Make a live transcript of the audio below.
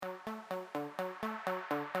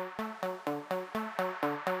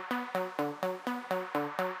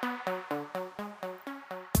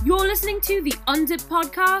You're listening to the Unzipped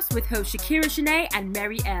podcast with hosts Shakira Shanae and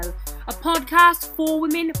Mary L. A podcast for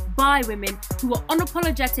women by women who are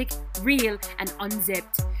unapologetic, real, and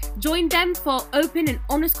unzipped. Join them for open and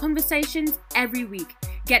honest conversations every week.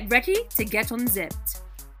 Get ready to get unzipped.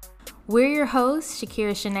 We're your hosts,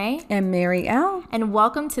 Shakira Shanae and Mary L. And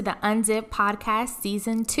welcome to the Unzipped podcast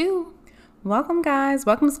season 2. Welcome, guys.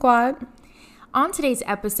 Welcome, squad. On today's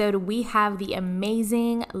episode, we have the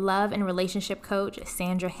amazing love and relationship coach,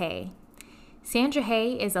 Sandra Hay. Sandra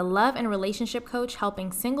Hay is a love and relationship coach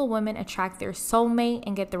helping single women attract their soulmate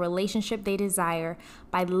and get the relationship they desire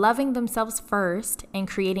by loving themselves first and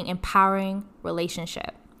creating empowering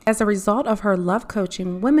relationship. As a result of her love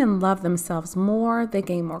coaching, women love themselves more, they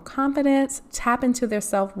gain more confidence, tap into their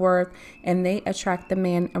self-worth, and they attract the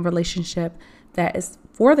man and relationship that is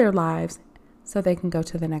for their lives so they can go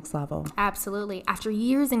to the next level. Absolutely. After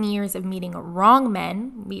years and years of meeting wrong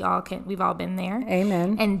men, we've all been there.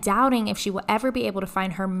 Amen. And doubting if she will ever be able to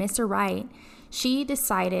find her Mr. Right, she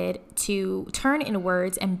decided to turn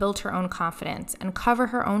inwards and build her own confidence, uncover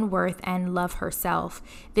her own worth, and love herself.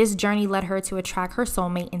 This journey led her to attract her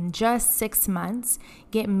soulmate in just 6 months,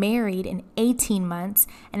 get married in 18 months,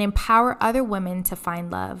 and empower other women to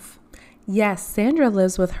find love. Yes, Sandra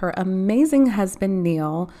lives with her amazing husband,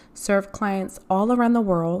 Neil, serves clients all around the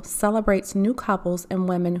world, celebrates new couples and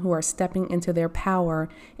women who are stepping into their power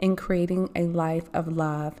in creating a life of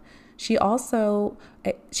love. She's also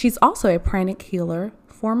a pranic healer,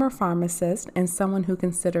 former pharmacist, and someone who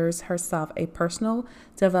considers herself a personal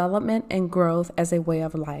development and growth as a way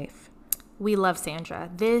of life. We love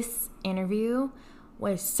Sandra. This interview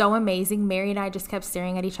was so amazing. Mary and I just kept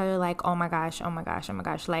staring at each other like, oh my gosh,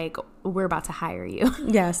 like we're about to hire you.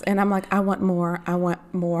 Yes, and I'm like, I want more.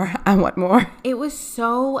 It was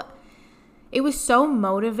so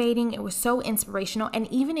motivating. It was so inspirational.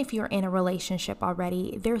 And even if you're in a relationship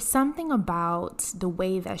already, there's something about the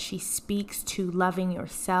way that she speaks to loving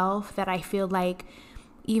yourself that I feel like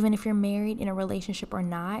even if you're married in a relationship or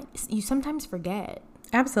not, you sometimes forget.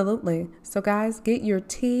 Absolutely. So guys, get your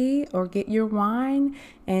tea or get your wine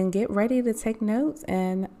and get ready to take notes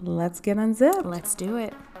and let's get unzipped. Let's do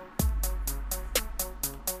it.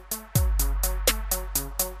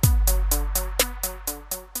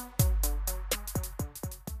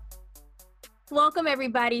 Welcome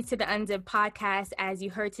everybody to the Unzipped podcast. As you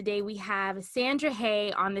heard today, we have Sandra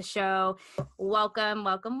Hay on the show. Welcome.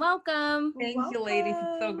 Thank you, ladies.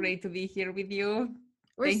 It's so great to be here with you.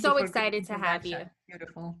 We're so excited to have you.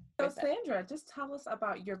 Beautiful. So Sandra, just tell us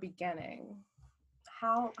about your beginning.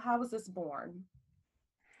 How was this born?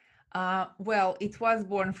 Well, it was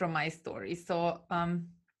born from my story. So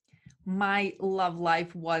my love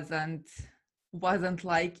life wasn't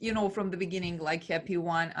like, from the beginning, like happy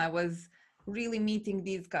one. I was really meeting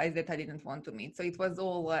these guys that I didn't want to meet. So it was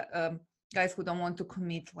all guys who don't want to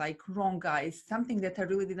commit, like wrong guys, something that I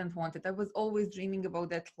really didn't want it. I was always dreaming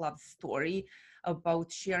about that love story, about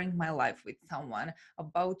sharing my life with someone,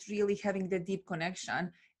 about really having the deep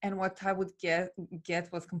connection. And what I would get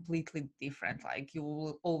was completely different. Like you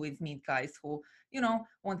will always meet guys who,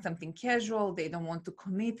 want something casual. They don't want to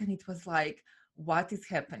commit. And it was like, what is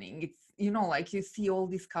happening? It's, like you see all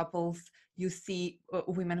these couples, you see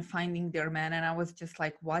women finding their man. And I was just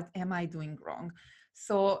like, what am I doing wrong?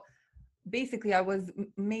 So basically, I was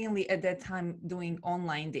mainly at that time doing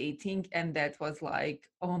online dating, and that was like,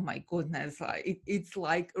 oh my goodness, it's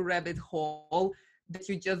like a rabbit hole that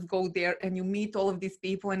you just go there and you meet all of these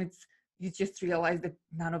people, and you just realize that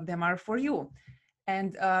none of them are for you.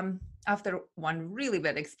 And after one really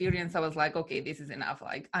bad experience, I was like, okay, this is enough.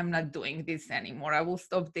 Like, I'm not doing this anymore. I will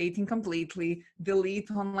stop dating completely,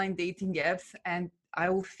 delete online dating apps, and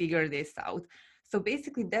I will figure this out. So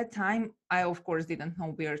basically that time, I of course didn't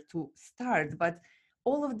know where to start, but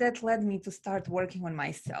all of that led me to start working on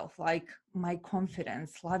myself, like my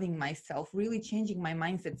confidence, loving myself, really changing my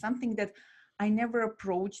mindset, something that I never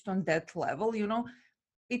approached on that level.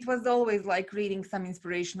 It was always like reading some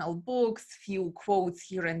inspirational books, few quotes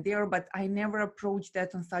here and there, but I never approached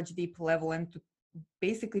that on such deep level and to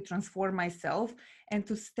basically transform myself and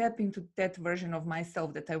to step into that version of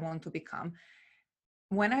myself that I want to become.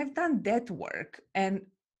 When I've done that work, and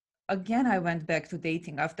again, I went back to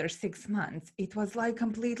dating after 6 months, it was like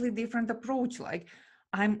completely different approach. Like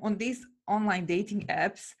I'm on these online dating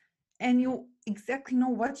apps and you exactly know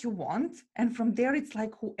what you want. And from there, it's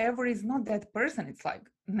like whoever is not that person, it's like,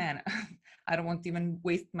 man, I don't want to even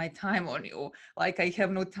waste my time on you. Like I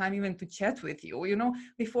have no time even to chat with you.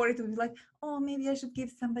 Before it would be like, oh, maybe I should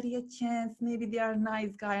give somebody a chance. Maybe they are a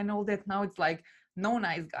nice guy and all that. Now it's like, no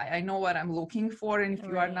nice guy. I know what I'm looking for. And if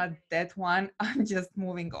you are not that one, I'm just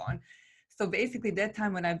moving on. So basically that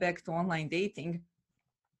time when I back to online dating,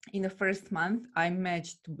 in the first month, I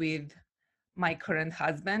matched with my current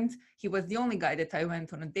husband. He was the only guy that I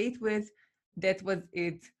went on a date with. That was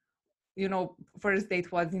it. First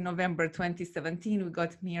date was in November 2017. We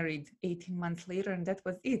got married 18 months later, and that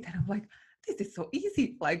was it. And I'm like, this is so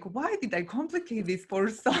easy. Like, why did I complicate this for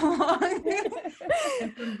so long?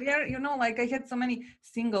 And from there, like I had so many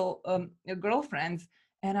single girlfriends,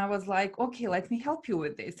 and I was like, okay, let me help you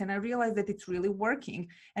with this. And I realized that it's really working.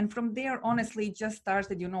 And from there, honestly, it just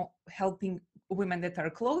started, helping women that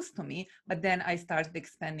are close to me. But then I started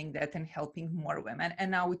expanding that and helping more women.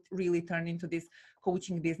 And now it really turned into this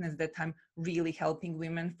coaching business that I'm really helping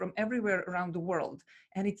women from everywhere around the world.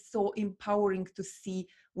 And it's so empowering to see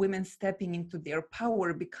women stepping into their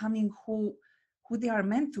power, becoming who they are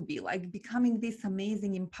meant to be, like becoming this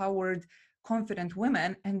amazing, empowered, confident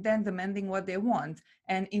women, and then demanding what they want.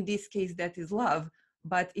 And in this case, that is love,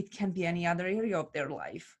 but it can be any other area of their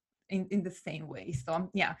life in the same way. So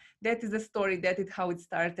yeah, that is the story. That is how it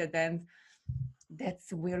started. And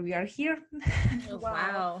that's where we are here.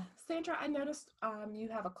 Wow. Sandra, I noticed you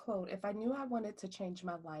have a quote. If I knew I wanted to change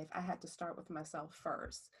my life, I had to start with myself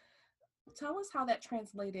first. Tell us how that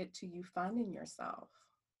translated to you finding yourself.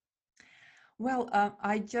 Well,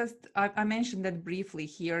 I mentioned that briefly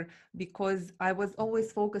here because I was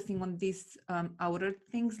always focusing on these outer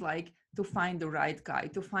things, like to find the right guy,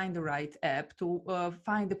 to find the right app, to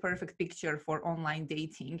find the perfect picture for online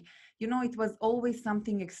dating. It was always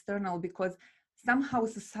something external because somehow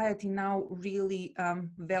society now really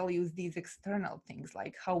values these external things,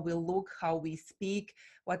 like how we look, how we speak,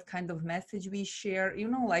 what kind of message we share,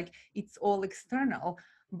 like it's all external.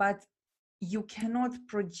 But you cannot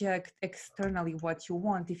project externally what you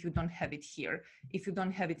want if you don't have it here, if you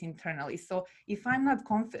don't have it internally. So if I'm not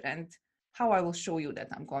confident, how I will show you that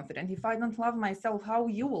I'm confident? If I don't love myself, how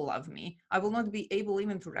you will love me? I will not be able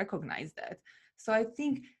even to recognize that. So I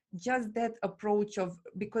think just that approach of,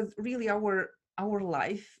 because really our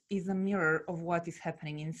life is a mirror of what is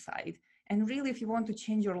happening inside. And really, if you want to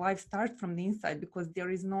change your life, start from the inside, because there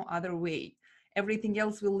is no other way. Everything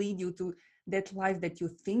else will lead you to that life that you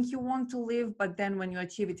think you want to live, but then when you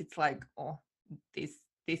achieve it, it's like, oh, this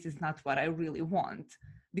is not what I really want,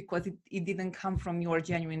 because it didn't come from your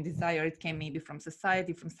genuine desire. It came maybe from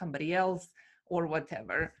society, from somebody else, or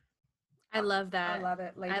whatever. I love that. I love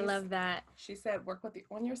it, ladies. I love that. She said, work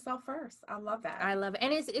on yourself first. I love that. I love it.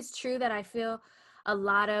 And it's true that I feel a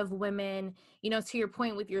lot of women, to your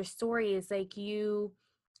point with your story, is like you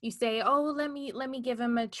say, oh, let me give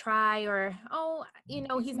him a try, or, oh,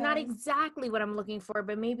 he's not nice. exactly what I'm looking for,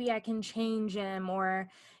 but maybe I can change him, or,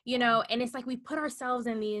 and it's like we put ourselves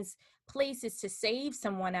in these places to save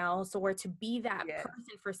someone else or to be that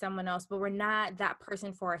person for someone else, but we're not that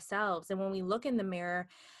person for ourselves. And when we look in the mirror,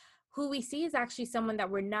 who we see is actually someone that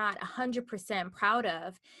we're not 100% proud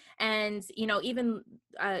of. And, even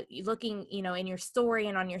looking, in your story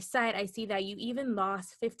and on your site, I see that you even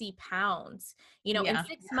lost 50 pounds, in 6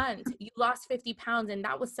 months, you lost 50 pounds. And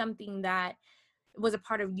that was something that was a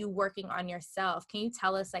part of you working on yourself. Can you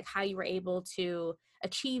tell us like how you were able to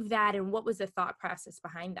achieve that, and what was the thought process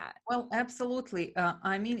behind that? Well, absolutely.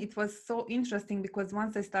 I mean, it was so interesting because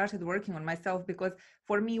once I started working on myself, because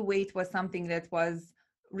for me, weight was something that was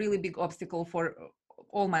really big obstacle for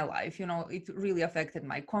all my life. It really affected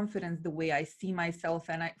my confidence, the way I see myself.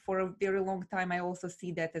 And for a very long time, I also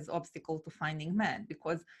see that as obstacle to finding men,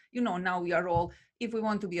 because, now we are all, if we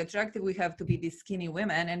want to be attractive, we have to be these skinny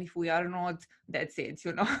women. And if we are not, that's it,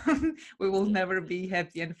 we will never be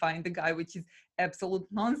happy and find the guy, which is absolute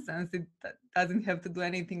nonsense. It doesn't have to do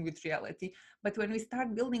anything with reality. But when we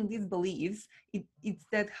start building these beliefs, it's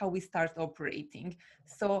that how we start operating.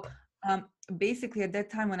 So basically at that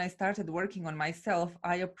time when I started working on myself,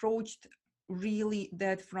 I approached really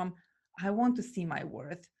that from, I want to see my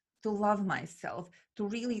worth, to love myself, to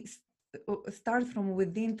really start from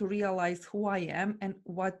within, to realize who I am and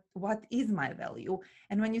what is my value.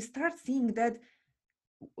 And when you start seeing that,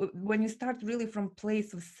 when you start really from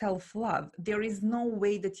place of self-love, there is no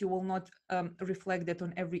way that you will not reflect that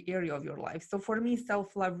on every area of your life. So for me,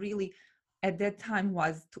 self-love really at that time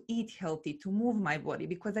was to eat healthy, to move my body,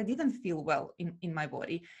 because I didn't feel well in my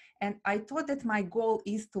body. And I thought that my goal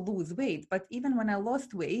is to lose weight. But even when I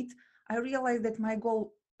lost weight, I realized that my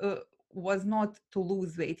goal was not to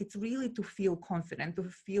lose weight. It's really to feel confident, to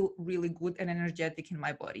feel really good and energetic in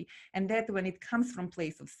my body. And that when it comes from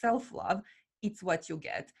place of self-love, it's what you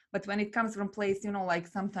get. But when it comes from place, like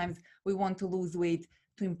sometimes we want to lose weight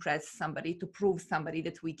to impress somebody, to prove somebody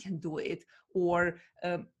that we can do it, or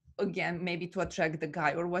again, maybe to attract the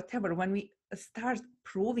guy or whatever. When we start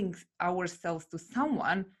proving ourselves to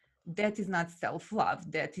someone, that is not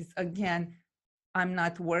self-love. That is, again, I'm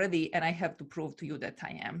not worthy and I have to prove to you that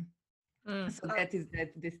I am. Mm. So that is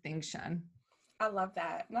that distinction. I love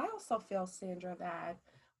that. And I also feel, Sandra, that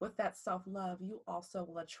with that self love, you also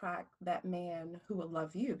will attract that man who will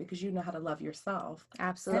love you because you know how to love yourself. So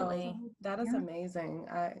Absolutely. that is Yeah. amazing.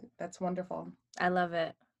 That's wonderful. I love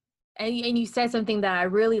it. And you said something that I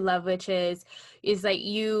really love, which is like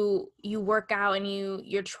you work out and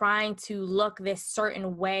you're trying to look this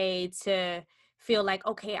certain way to feel like,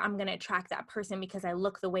 okay, I'm gonna attract that person because I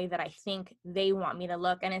look the way that I think they want me to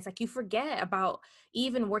look. And it's like you forget about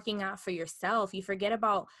even working out for yourself. You forget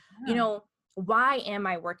about, you Yeah. know, why am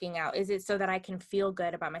I working out? Is it so that I can feel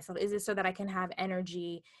good about myself? Is it so that I can have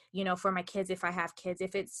energy, you know, for my kids if I have kids?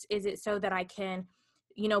 Is it so that I can,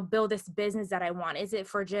 you know, build this business that I want? Is it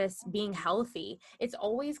for just being healthy? It's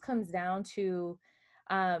always comes down to,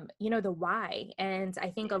 you know, the why. And I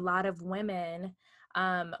think a lot of women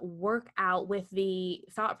work out with the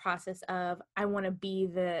thought process of, I want to be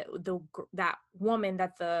that woman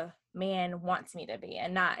that the man wants me to be,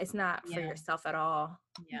 and it's not for Yeah. yourself at all.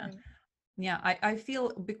 Yeah. Right. Yeah. I feel,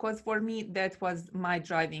 because for me, that was my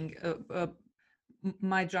driving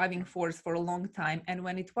force for a long time. And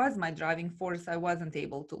when it was my driving force, I wasn't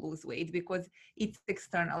able to lose weight because it's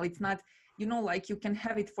external. It's not, like you can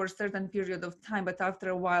have it for a certain period of time, but after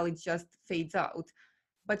a while it just fades out.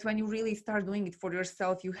 But when you really start doing it for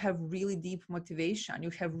yourself, you have really deep motivation,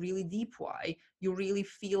 you have really deep why, you really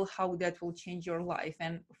feel how that will change your life.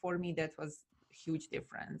 And for me, that was a huge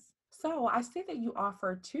difference. So I see that you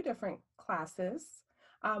offer two different classes.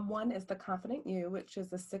 One is the Confident You, which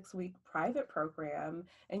is a 6-week private program,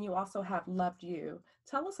 and you also have Loved You.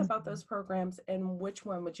 Tell us about those programs and which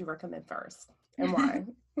one would you recommend first and why?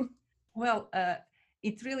 Well,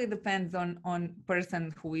 it really depends on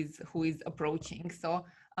person who is approaching. So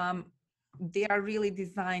they are really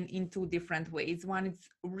designed in two different ways. One is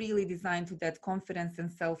really designed to that confidence and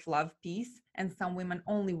self-love piece, and some women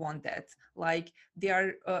only want that. Like they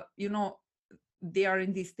are, they are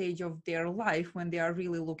in this stage of their life when they are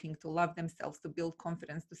really looking to love themselves, to build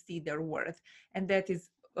confidence, to see their worth. And that is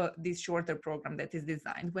this shorter program that is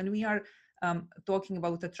designed. When we are talking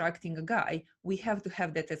about attracting a guy, we have to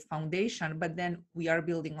have that as foundation, but then we are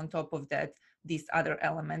building on top of that these other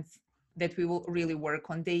elements that we will really work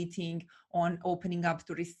on: dating, on opening up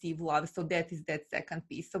to receive love. So that is that second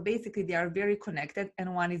piece. So basically they are very connected,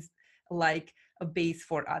 and one is like a base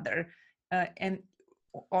for other. And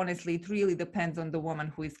honestly, it really depends on the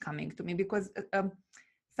woman who is coming to me, because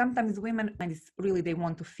sometimes women is really, they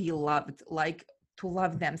want to feel loved, like to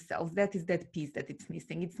love themselves. That is that piece that it's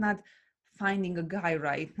missing. It's not finding a guy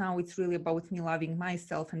right now, it's really about me loving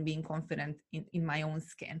myself and being confident in my own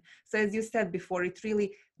skin. So as you said before, it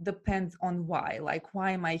really depends on why. Like,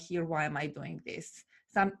 why am I here? Why am I doing this?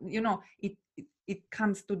 It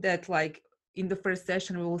comes to that, like in the first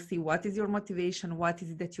session we will see what is your motivation, what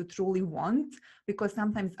is it that you truly want, because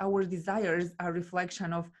sometimes our desires are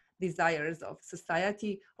reflection of desires of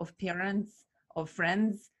society, of parents, of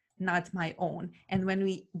friends, not my own. And when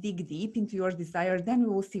we dig deep into your desire, then we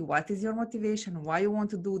will see what is your motivation, why you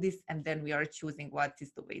want to do this, and then we are choosing what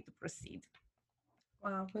is the way to proceed.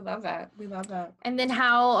 Wow, we love that. We love that. And then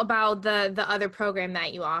how about the other program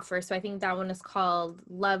that you offer? So I think that one is called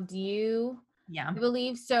Loved You, Yeah. I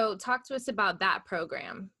believe. So talk to us about that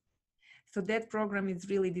program. So that program is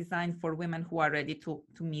really designed for women who are ready to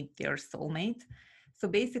meet their soulmate. So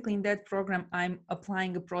basically in that program, I'm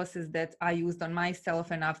applying a process that I used on myself,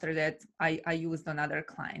 and after that I used on other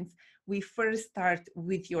clients. We first start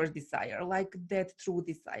with your desire, like that true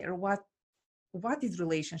desire. What is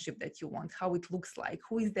relationship that you want, how it looks like,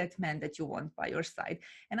 who is that man that you want by your side,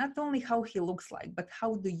 and not only how he looks like, but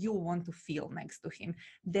how do you want to feel next to him.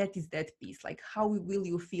 That is that piece, like how will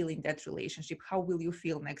you feel in that relationship, how will you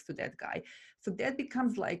feel next to that guy. So that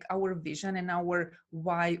becomes like our vision and our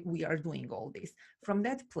why we are doing all this from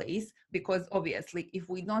that place, because obviously if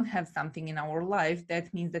we don't have something in our life,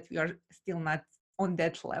 that means that we are still not on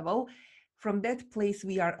that level. From that place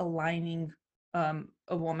we are aligning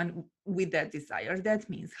a woman with that desire. That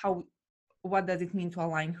means what does it mean to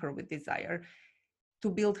align her with desire? To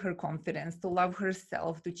build her confidence, to love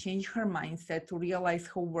herself, to change her mindset, to realize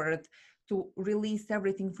her worth, to release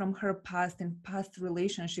everything from her past and past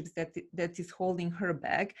relationships that is holding her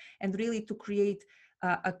back, and really to create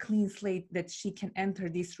a clean slate that she can enter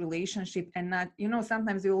this relationship and not,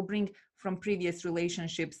 sometimes we will bring from previous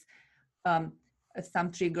relationships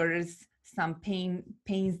some triggers, some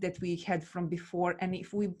pains that we had from before. And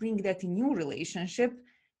if we bring that in new relationship,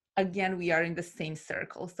 again, we are in the same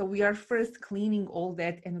circle. So we are first cleaning all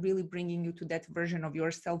that and really bringing you to that version of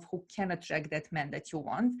yourself who can attract that man that you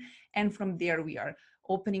want. And from there, we are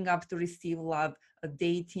opening up to receive love,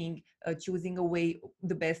 dating, choosing a way.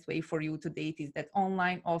 The best way for you to date is that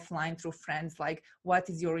online, offline, through friends. Like, what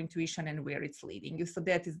is your intuition and where it's leading you? So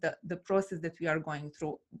that is the process that we are going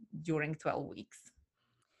through during 12 weeks.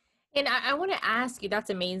 And I want to ask you,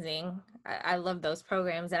 that's amazing. I love those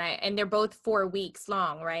programs, and they're both 4 weeks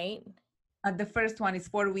long, right? The first one is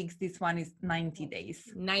 4 weeks. This one is 90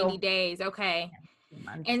 days. 90 days. Okay.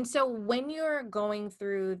 Months. And so when you're going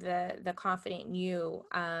through the Confident You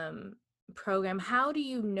program, how do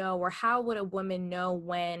you know, or how would a woman know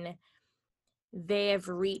when they have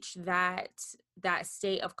reached that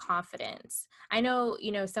state of confidence? I know,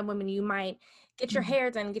 some women, you might get your hair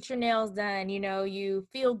done, get your nails done, you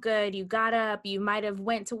feel good, you got up, you might have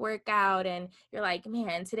went to work out, and you're like,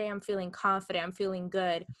 man, today I'm feeling confident, I'm feeling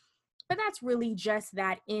good. But that's really just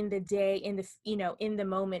that in the day, in the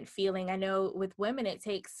moment feeling. I know with women, it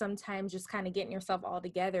takes sometimes just kind of getting yourself all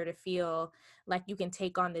together to feel like you can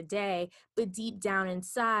take on the day, but deep down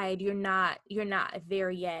inside, you're not there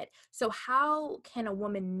yet. So how can a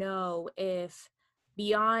woman know if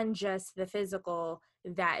beyond just the physical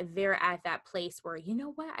that they're at that place where, you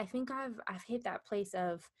know what, I think I've hit that place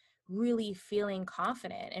of really feeling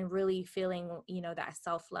confident and really feeling, that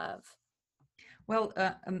self-love? Well,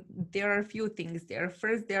 there are a few things there.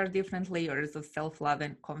 First, there are different layers of self-love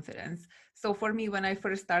and confidence. So for me, when I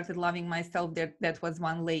first started loving myself, that was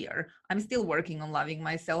one layer. I'm still working on loving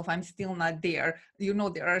myself. I'm still not there.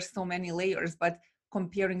 There are so many layers, but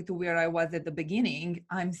comparing to where I was at the beginning,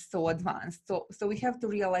 I'm so advanced. So we have to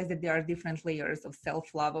realize that there are different layers of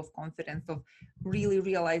self-love, of confidence, of really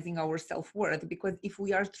realizing our self-worth. Because if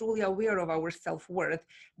we are truly aware of our self-worth,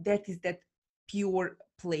 that is that pure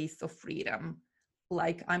place of freedom.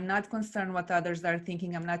 Like, I'm not concerned what others are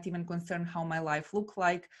thinking. I'm not even concerned how my life look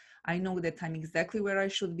like. I know that I'm exactly where I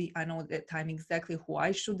should be. I know that I'm exactly who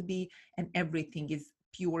I should be, and everything is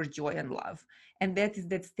pure joy and love. And that is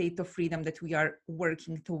that state of freedom that we are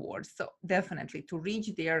working towards. So definitely, to reach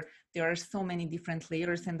there are so many different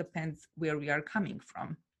layers, and depends where we are coming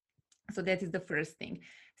from. So that is the first thing.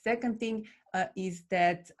 Second thing is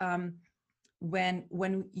that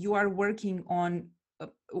when you are working on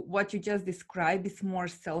what you just described, is more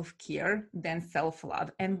self-care than self-love.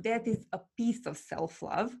 And that is a piece of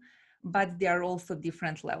self-love, but there are also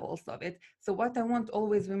different levels of it. So what I want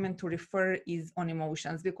always women to refer is on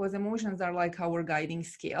emotions, because emotions are like our guiding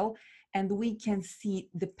scale, and we can see,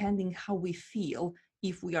 depending how we feel,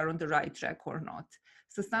 if we are on the right track or not.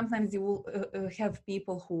 So sometimes you will have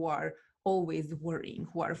people who are always worrying,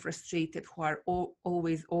 who are frustrated, who are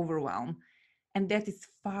always overwhelmed. And that is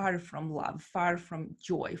far from love, far from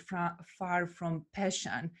joy, far from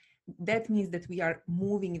passion. That means that we are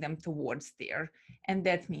moving them towards there. And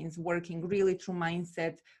that means working really through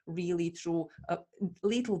mindset, really through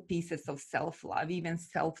little pieces of self-love, even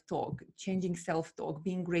self-talk, changing self-talk,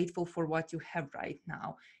 being grateful for what you have right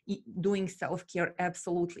now, doing self-care,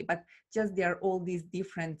 absolutely. But just there are all these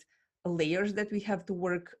different layers that we have to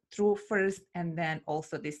work through first, and then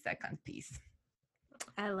also this second piece.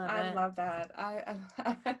 I love I it. love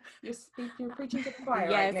that. You're preaching to the choir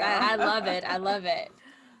Yes, right now. I love it. I love it.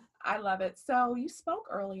 I love it. So you spoke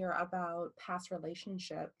earlier about past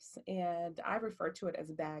relationships, and I refer to it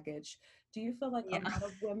as baggage. Do you feel like Yeah.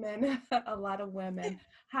 a lot of women,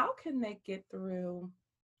 how can they get through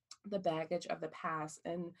the baggage of the past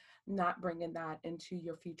and not bringing that into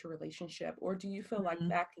your future relationship? Or do you feel like Mhm.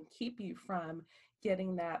 that can keep you from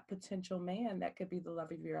getting that potential man that could be the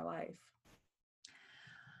love of your life?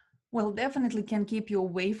 Well, definitely can keep you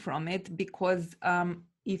away from it, because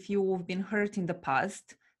if you've been hurt in the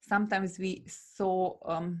past, sometimes we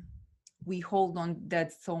hold on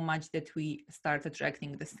that so much that we start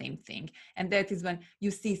attracting the same thing. And that is when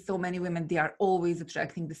you see so many women, they are always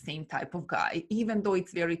attracting the same type of guy, even though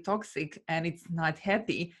it's very toxic and it's not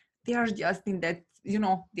happy. They are just in that,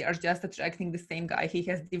 they are just attracting the same guy. He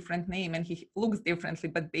has different name and he looks differently,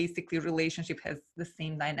 but basically relationship has the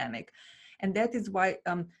same dynamic. And that is why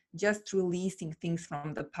just releasing things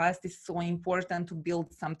from the past is so important to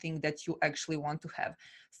build something that you actually want to have.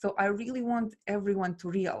 So I really want everyone to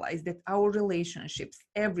realize that our relationships,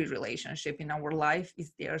 every relationship in our life,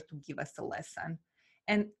 is there to give us a lesson.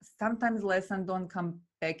 And sometimes lessons don't come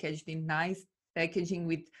packaged in nice packaging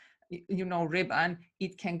with ribbon.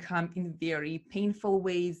 It can come in very painful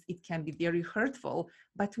ways. It can be very hurtful,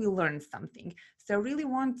 but we learn something. So I really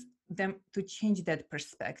want them to change that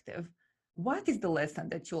perspective. What is the lesson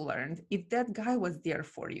that you learned? If that guy was there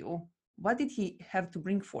for you, what did he have to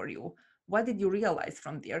bring for you? what did you realize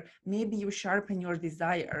from there? Maybe you sharpen your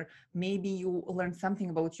desire. Maybe you learn something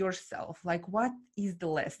about yourself. Like, what is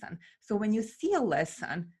the lesson? So when you see a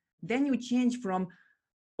lesson, then you change from,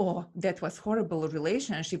 oh, that was horrible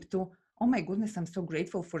relationship, to, oh my goodness, I'm so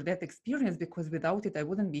grateful for that experience, because without it, I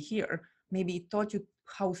wouldn't be here. Maybe it taught you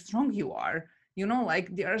how strong you are. Like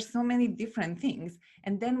there are so many different things.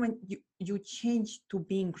 And then when you change to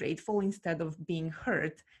being grateful instead of being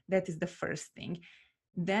hurt, that is the first thing.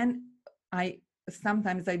 Then I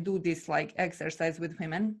sometimes I do this like exercise with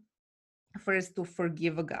women, first to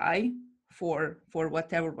forgive a guy for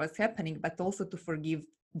whatever was happening, but also to forgive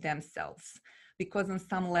themselves, because on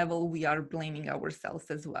some level we are blaming ourselves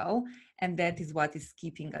as well, and that is what is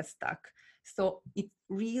keeping us stuck. So it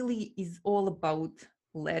really is all about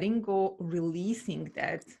letting go, releasing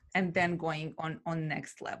that, and then going on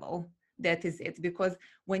next level. That is it, because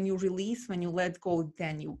when you release, when you let go,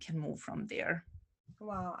 then you can move from there.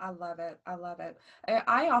 Wow, I love it. I love it.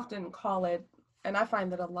 I often call it, and I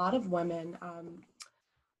find that a lot of women,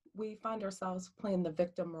 we find ourselves playing the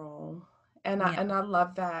victim role. Yeah. And I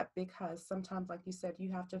love that, because sometimes, like you said,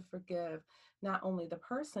 you have to forgive not only the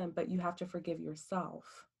person, but you have to forgive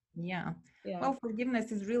yourself. Yeah. Yeah. Well,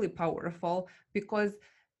 forgiveness is really powerful, because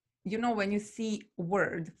when you see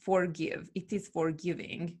word forgive, it is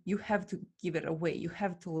forgiving. You have to give it away. You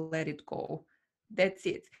have to let it go. That's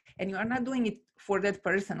it. And you are not doing it for that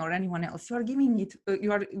person or anyone else. You are giving it,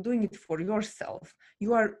 you are doing it for yourself.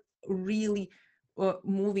 You are really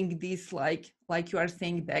moving this, like you are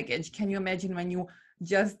saying, baggage. Can you imagine when you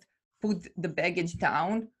just put the baggage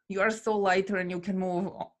down, you are so lighter and you can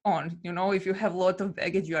move on. If you have a lot of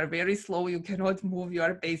baggage, you are very slow, you cannot move, you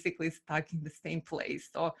are basically stuck in the same place.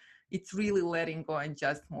 So it's really letting go and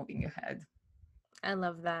just moving ahead. I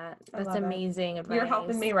love that. I That's love it. amazing advice. You're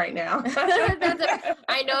helping me right now.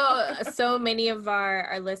 I know so many of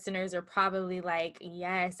our listeners are probably like,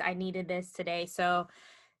 yes, I needed this today. So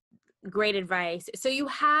great advice. So you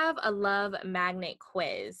have a love magnet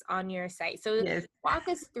quiz on your site. So Yes. walk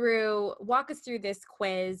us through this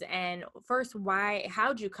quiz, and first,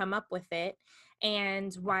 how'd you come up with it,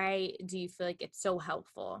 and why do you feel like it's so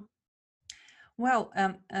helpful? Well,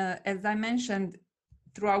 as I mentioned,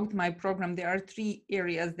 throughout my program, there are 3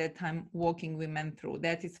 areas that I'm walking women through.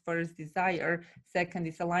 That is first desire, second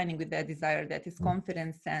is aligning with that desire, that is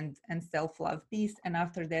confidence and self-love piece, and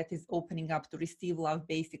after that is opening up to receive love,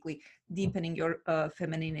 basically deepening your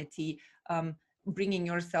femininity, bringing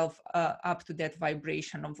yourself up to that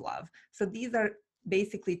vibration of love. So these are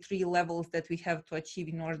basically 3 levels that we have to achieve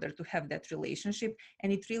in order to have that relationship,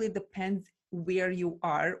 and it really depends where you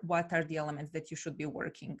are, what are the elements that you should be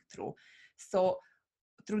working through. So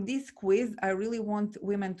through this quiz, I really want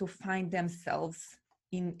women to find themselves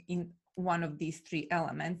in one of these 3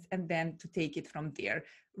 elements, and then to take it from there,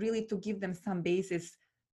 really to give them some basis.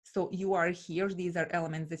 So you are here, these are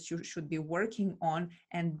elements that you should be working on,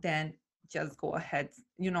 and then just go ahead.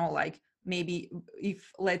 Like maybe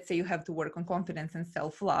if, let's say, you have to work on confidence and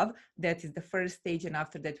self-love, that is the first stage, and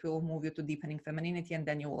after that we will move you to deepening femininity, and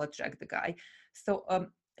then you will attract the guy. So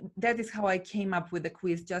that is how I came up with the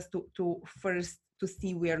quiz, just to first to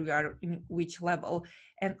see where we are in which level.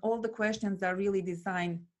 And all the questions are really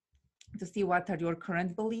designed to see what are your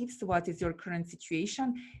current beliefs, what is your current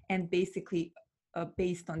situation, and basically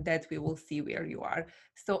based on that, we will see where you are.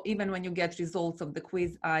 So even when you get results of the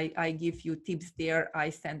quiz, I give you tips there,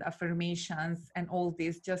 I send affirmations and all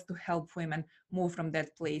this, just to help women move from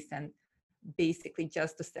that place, and basically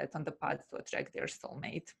just to set on the path to attract their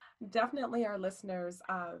soulmate. Definitely our listeners.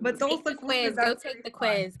 But Take also the quiz. Go take the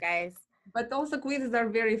quiz, guys. But also quizzes are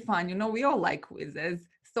very fun. We all like quizzes.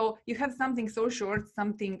 So you have something so short,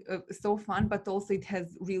 something so fun, but also it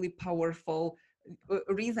has really powerful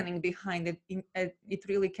reasoning behind it. It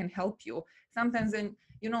really can help you. Sometimes when,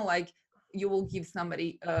 like you will give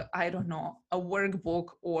somebody, I don't know, a workbook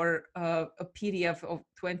or a PDF of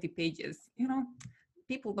 20 pages,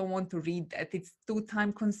 people don't want to read that. It's too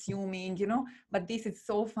time consuming, but this is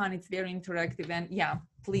so fun. It's very interactive. And yeah,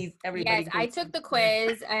 please, everybody. Yes, I took the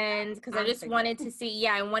quiz, and because I just wanted to see,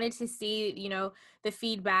 I wanted to see, the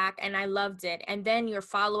feedback, and I loved it. And then your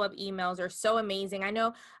follow-up emails are so amazing. I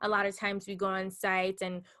know a lot of times we go on sites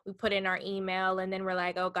and we put in our email, and then we're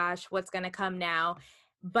like, oh gosh, what's going to come now?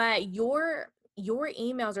 But your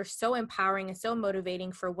emails are so empowering and so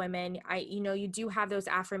motivating for women. You do have those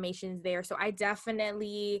affirmations there. So I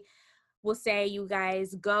definitely will say, you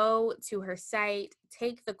guys, go to her site,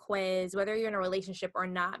 take the quiz, whether you're in a relationship or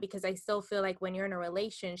not, because I still feel like when you're in a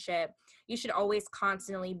relationship, you should always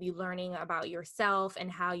constantly be learning about yourself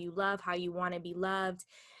and how you love, how you want to be loved.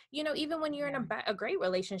 even when you're in Yeah. a great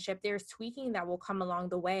relationship, there's tweaking that will come along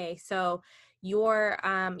the way. So your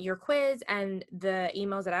quiz and the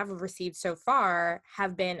emails that I've received so far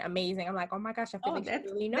have been amazing. I'm like, oh my gosh, I feel Oh, like she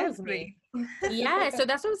really that's knows me. great. Yeah, so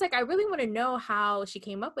that's what I was like, I really want to know how she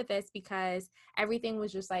came up with this, because everything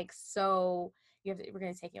was just like so. We're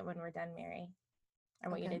gonna take it when we're done, Mary. I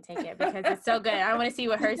want you to take it because it's so good. I want to see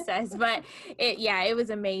what hers says, but it was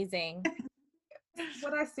amazing.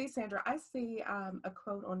 What I see, Sandra, I see a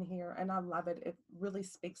quote on here and I love it. It really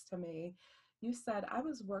speaks to me. You said, I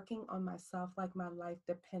was working on myself like my life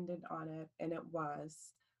depended on it, and it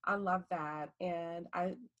was. I love that. And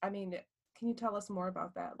I mean, can you tell us more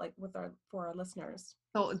about that, like for our listeners?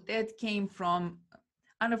 So that came from,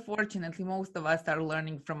 unfortunately, most of us are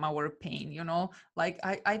learning from our pain, like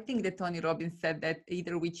I think that Tony Robbins said that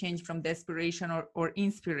either we change from desperation or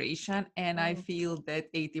inspiration. And I Mm. feel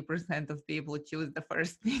that 80% of people choose the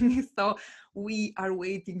first thing. So we are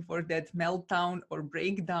waiting for that meltdown or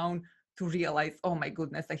breakdown to realize, oh my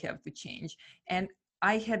goodness, I have to change. And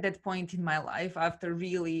I had that point in my life after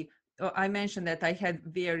really, I mentioned that I had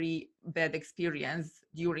very bad experience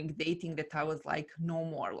during dating, that I was like, no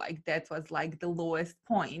more. Like that was like the lowest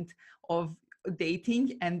point of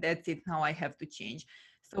dating, and that's it. Now I have to change.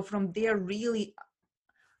 So from there, really,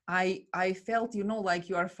 I felt, like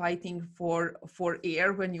you are fighting for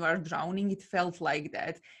air when you are drowning. It felt like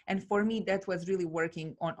that. And for me, that was really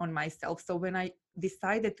working on myself. So when I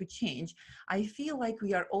decided to change, I feel like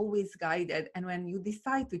we are always guided. And when you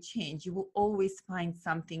decide to change, you will always find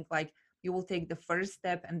something, like you will take the first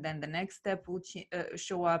step and then the next step will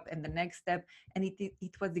show up, and the next step. And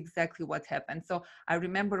it was exactly what happened. So I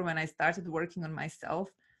remember when I started working on myself,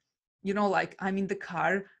 like I'm in the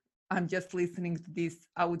car, I'm just listening to these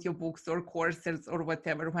audiobooks or courses or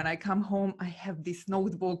whatever. When I come home, I have this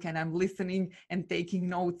notebook and I'm listening and taking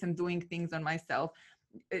notes and doing things on myself.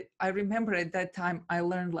 I remember at that time I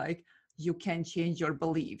learned, like, you can change your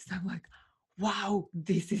beliefs. I'm like, wow,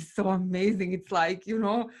 this is so amazing. It's like,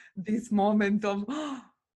 this moment of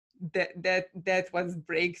that was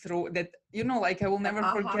breakthrough, that, like I will That never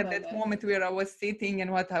aha forget that moment. moment where I was sitting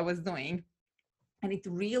and what I was doing. And it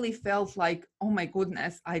really felt like, oh my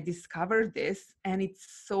goodness, I discovered this and it's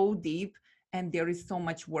so deep and there is so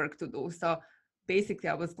much work to do. So basically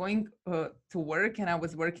I was going to work and I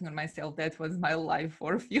was working on myself. That was my life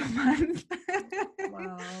for a few months.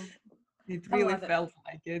 Wow. It I really love it. felt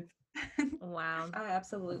like it. Wow. I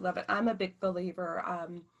absolutely love it. I'm a big believer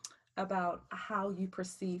about how you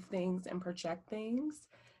perceive things and project things.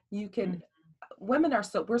 You can, Mm, women are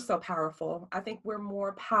we're so powerful. I think we're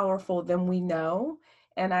more powerful than we know.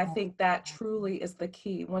 And I oh, think that truly is the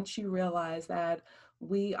key. Once you realize that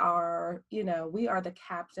we are, we are the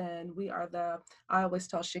captain, I always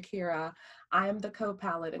tell Shakira, I am the co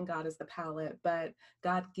pilot and God is the pilot, but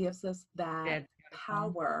God gives us that that's beautiful.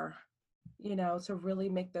 power, to really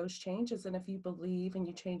make those changes. And if you believe and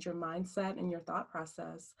you change your mindset and your thought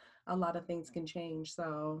process, a lot of things can change.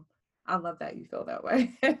 So I love that you feel that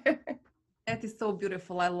way. That is so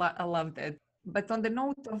beautiful. I love that. But on the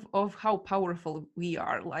note of how powerful we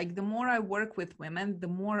are, like the more I work with women, the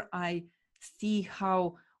more I see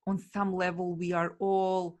how on some level we are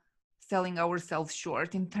all selling ourselves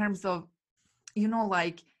short in terms of,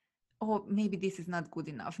 like, oh, maybe this is not good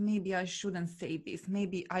enough. Maybe I shouldn't say this.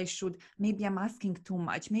 Maybe I'm asking too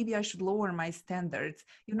much. Maybe I should lower my standards.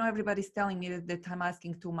 Everybody's telling me that I'm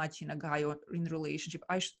asking too much in a guy or in relationship.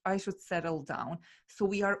 I should settle down. So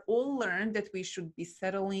we are all learned that we should be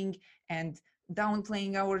settling and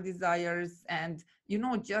downplaying our desires and,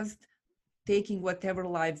 just taking whatever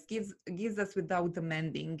lives gives us without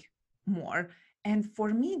demanding more. And for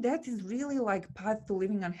me, that is really like path to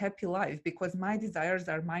living a happy life, because my desires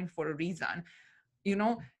are mine for a reason, you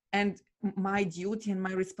know and my duty and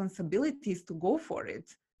my responsibility is to go for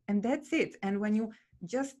it, and that's it. And when you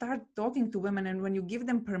just start talking to women, and when you give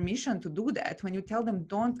them permission to do that, when you tell them,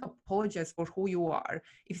 don't apologize for who you are,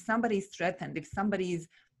 if somebody is threatened, if somebody is,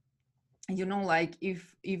 like,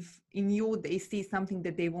 if in you they see something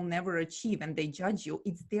that they will never achieve and they judge you,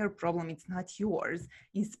 it's their problem, it's not yours.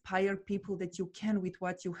 Inspire people that you can with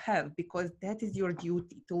what you have, because that is your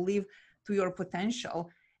duty, to live to your potential.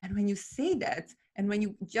 And when you say that, and when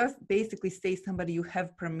you just basically say somebody you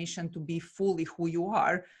have permission to be fully who you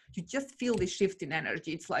are, you just feel the shift in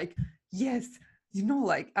energy. It's like, yes,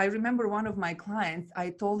 like I remember one of my clients,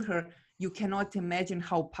 I told her, you cannot imagine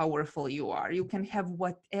how powerful you are. You can have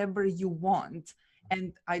whatever you want.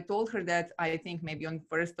 And I told her that, I think maybe on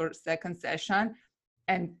first or second session,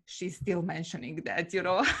 and she's still mentioning that,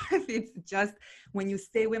 it's just when you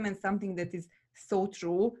say women something that is so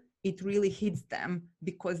true, it really hits them,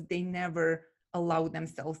 because they never allow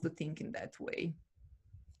themselves to think in that way.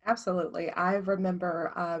 Absolutely. I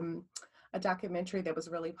remember a documentary that was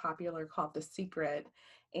really popular called The Secret,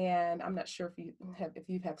 and I'm not sure if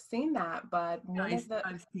you have seen that, but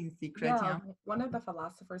I've seen Secret, yeah, yeah. one of the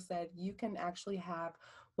philosophers said you can actually have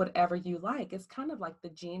whatever you like. It's kind of like the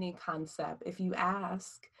genie concept. If you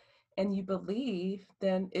ask and you believe,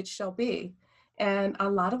 then it shall be. And a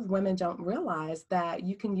lot of women don't realize that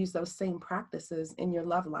you can use those same practices in your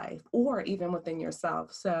love life or even within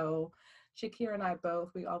yourself. So Shakira and I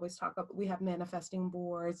both, we always talk about, we have manifesting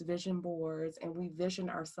boards, vision boards, and we vision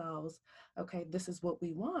ourselves. Okay, this is what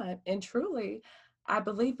we want. And truly, I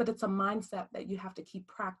believe that it's a mindset that you have to keep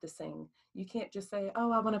practicing. You can't just say,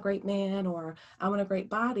 oh, I want a great man or I want a great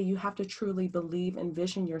body. You have to truly believe and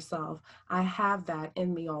vision yourself. I have that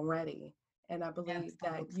in me already. And I believe Yes,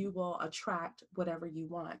 that totally. you will attract whatever you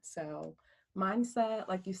want. So, mindset,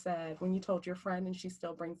 like you said, when you told your friend and she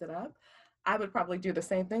still brings it up, I would probably do the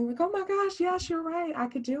same thing. Like, oh my gosh, yes, you're right. I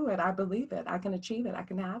could do it. I believe it. I can achieve it. I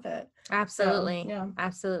can have it. So, Absolutely. yeah.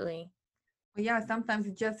 Absolutely. Yeah, sometimes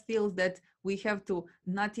it just feels that we have to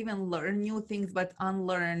not even learn new things, but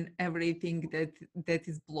unlearn everything that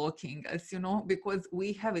is blocking us, because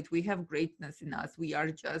we have it. We have greatness in us. We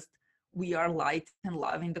are light and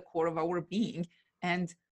love in the core of our being.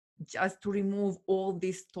 And just to remove all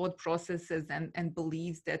these thought processes and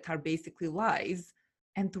beliefs that are basically lies,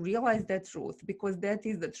 and to realize that truth, because that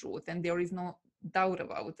is the truth and there is no doubt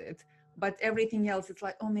about it. But everything else, it's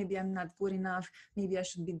like, oh, maybe I'm not good enough, maybe I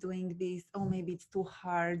should be doing this, oh, maybe it's too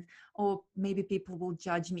hard, oh, maybe people will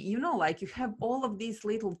judge me, like you have all of these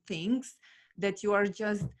little things that you are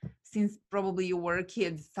just, since probably you were a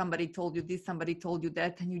kid, somebody told you this, somebody told you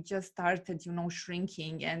that, and you just started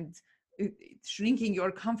shrinking and shrinking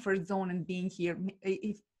your comfort zone and being here.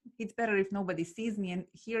 If it's better if nobody sees me and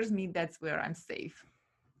hears me, that's where I'm safe.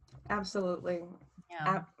 Absolutely.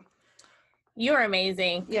 Yeah. Ab- You're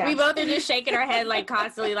amazing. We yes. both are just shaking our head like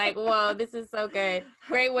constantly, like, whoa, this is so good.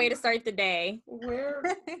 Great way to start the day. Where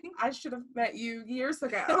I should have met you years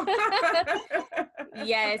ago.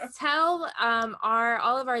 Yes. Tell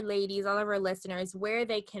all of our ladies, all of our listeners where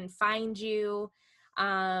they can find you.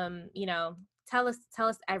 Tell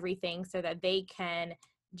us everything so that they can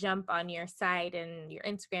jump on your site and your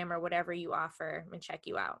Instagram or whatever you offer and check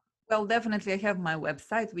you out. Well, definitely I have my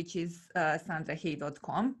website, which is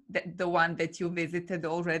sandrahay.com, the one that you visited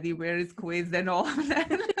already, where is quiz and all of that.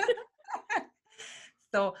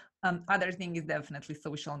 So other thing is definitely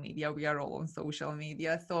social media. We are all on social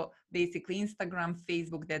media. So basically Instagram,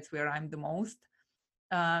 Facebook, that's where I'm the most.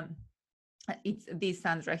 Um, it's the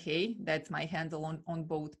Sandra Hay. That's my handle on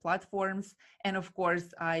both platforms. And of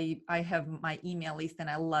course, I have my email list, and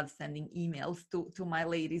I love sending emails to my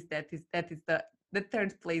ladies. That is the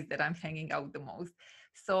third place that I'm hanging out the most.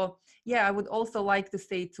 So yeah, I would also like to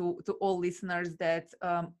say to all listeners that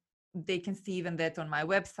they can see even that on my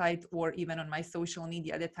website or even on my social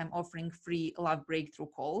media that I'm offering free love breakthrough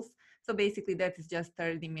calls. So basically that is just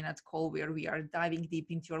 30-minute call where we are diving deep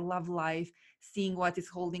into your love life, seeing what is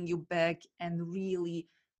holding you back, and really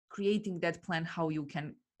creating that plan how you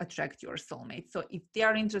can attract your soulmate. So if they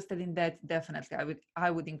are interested in that, definitely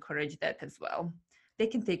I would encourage that as well. They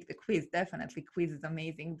can take the quiz. Definitely quiz is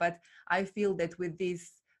amazing, but I feel that with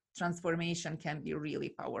this transformation can be really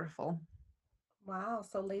powerful. Wow.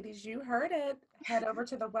 So, ladies, you heard it. Head over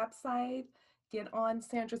to the website, get on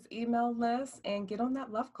Sandra's email list, and get on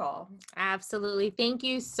that love call. Absolutely. Thank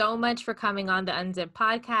you so much for coming on the Unzip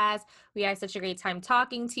podcast. We had such a great time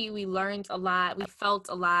talking to you. We learned a lot. We felt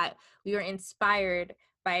a lot. We were inspired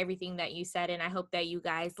by everything that you said. And I hope that you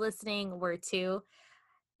guys listening were too.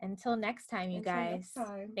 Until next time, you Until next guys.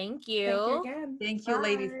 time. Thank Thank you you. again. Thank you,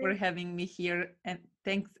 ladies, for Bye. having me here. And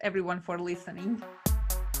thanks everyone for listening.